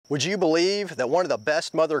Would you believe that one of the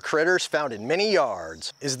best mother critters found in many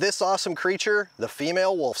yards is this awesome creature, the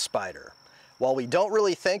female wolf spider? While we don't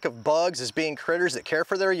really think of bugs as being critters that care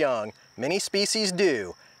for their young, many species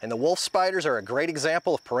do, and the wolf spiders are a great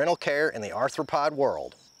example of parental care in the arthropod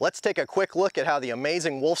world. Let's take a quick look at how the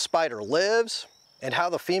amazing wolf spider lives and how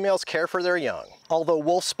the females care for their young. Although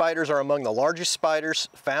wolf spiders are among the largest spiders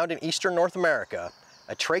found in eastern North America,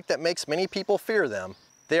 a trait that makes many people fear them,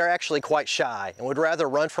 they are actually quite shy and would rather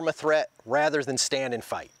run from a threat rather than stand and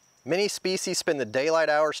fight. Many species spend the daylight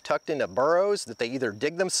hours tucked into burrows that they either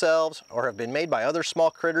dig themselves or have been made by other small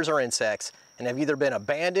critters or insects and have either been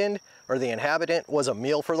abandoned or the inhabitant was a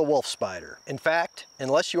meal for the wolf spider. In fact,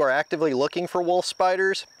 unless you are actively looking for wolf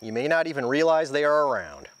spiders, you may not even realize they are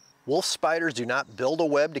around. Wolf spiders do not build a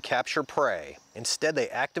web to capture prey. Instead, they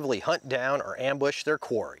actively hunt down or ambush their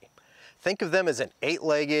quarry. Think of them as an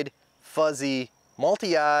eight-legged, fuzzy,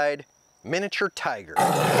 multi-eyed, miniature tiger.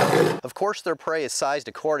 Of course, their prey is sized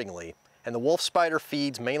accordingly, and the wolf spider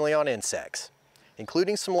feeds mainly on insects,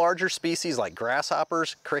 including some larger species like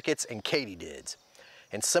grasshoppers, crickets, and katydids,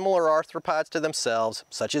 and similar arthropods to themselves,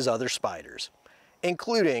 such as other spiders,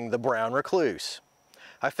 including the brown recluse.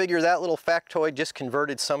 I figure that little factoid just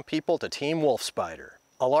converted some people to Team Wolf Spider.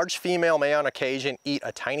 A large female may on occasion eat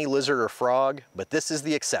a tiny lizard or frog, but this is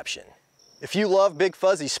the exception. If you love big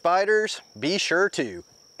fuzzy spiders, be sure to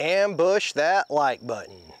ambush that like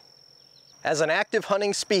button. As an active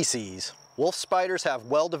hunting species, wolf spiders have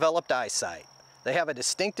well-developed eyesight. They have a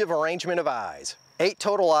distinctive arrangement of eyes, 8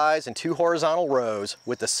 total eyes in 2 horizontal rows,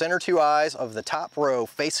 with the center 2 eyes of the top row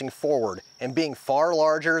facing forward and being far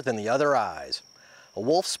larger than the other eyes. A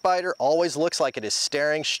wolf spider always looks like it is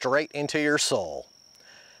staring straight into your soul.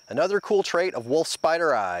 Another cool trait of wolf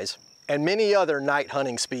spider eyes, and many other night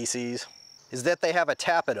hunting species, is that they have a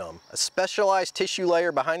tapetum, a specialized tissue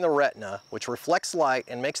layer behind the retina which reflects light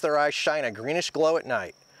and makes their eyes shine a greenish glow at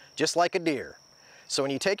night, just like a deer. So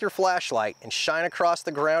when you take your flashlight and shine across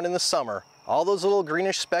the ground in the summer, all those little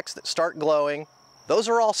greenish specks that start glowing, those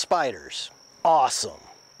are all spiders. Awesome!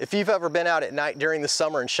 If you've ever been out at night during the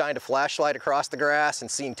summer and shined a flashlight across the grass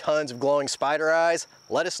and seen tons of glowing spider eyes,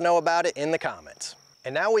 let us know about it in the comments.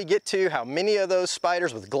 And now we get to how many of those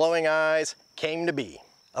spiders with glowing eyes came to be.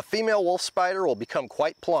 A female wolf spider will become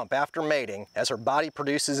quite plump after mating as her body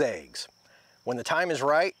produces eggs. When the time is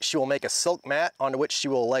right, she will make a silk mat onto which she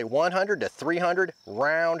will lay 100 to 300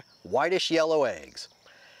 round, whitish yellow eggs.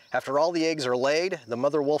 After all the eggs are laid, the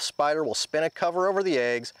mother wolf spider will spin a cover over the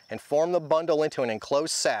eggs and form the bundle into an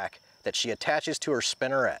enclosed sac that she attaches to her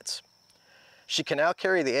spinnerets. She can now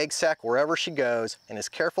carry the egg sac wherever she goes and is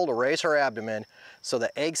careful to raise her abdomen so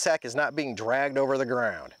the egg sac is not being dragged over the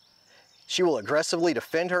ground. She will aggressively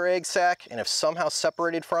defend her egg sac, and if somehow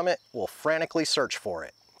separated from it, will frantically search for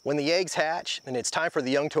it. When the eggs hatch and it's time for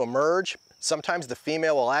the young to emerge, sometimes the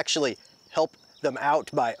female will actually help them out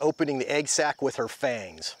by opening the egg sac with her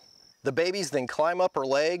fangs. The babies then climb up her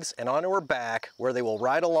legs and onto her back, where they will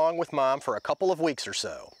ride along with mom for a couple of weeks or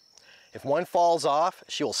so. If one falls off,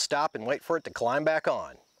 she will stop and wait for it to climb back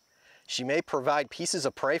on. She may provide pieces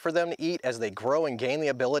of prey for them to eat as they grow and gain the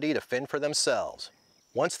ability to fend for themselves.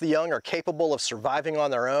 Once the young are capable of surviving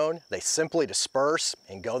on their own, they simply disperse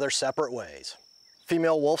and go their separate ways.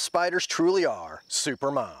 Female wolf spiders truly are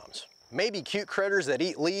super moms. Maybe cute critters that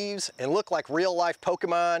eat leaves and look like real-life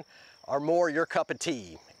Pokemon are more your cup of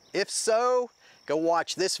tea. If so, go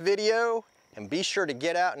watch this video and be sure to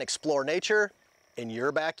get out and explore nature in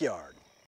your backyard.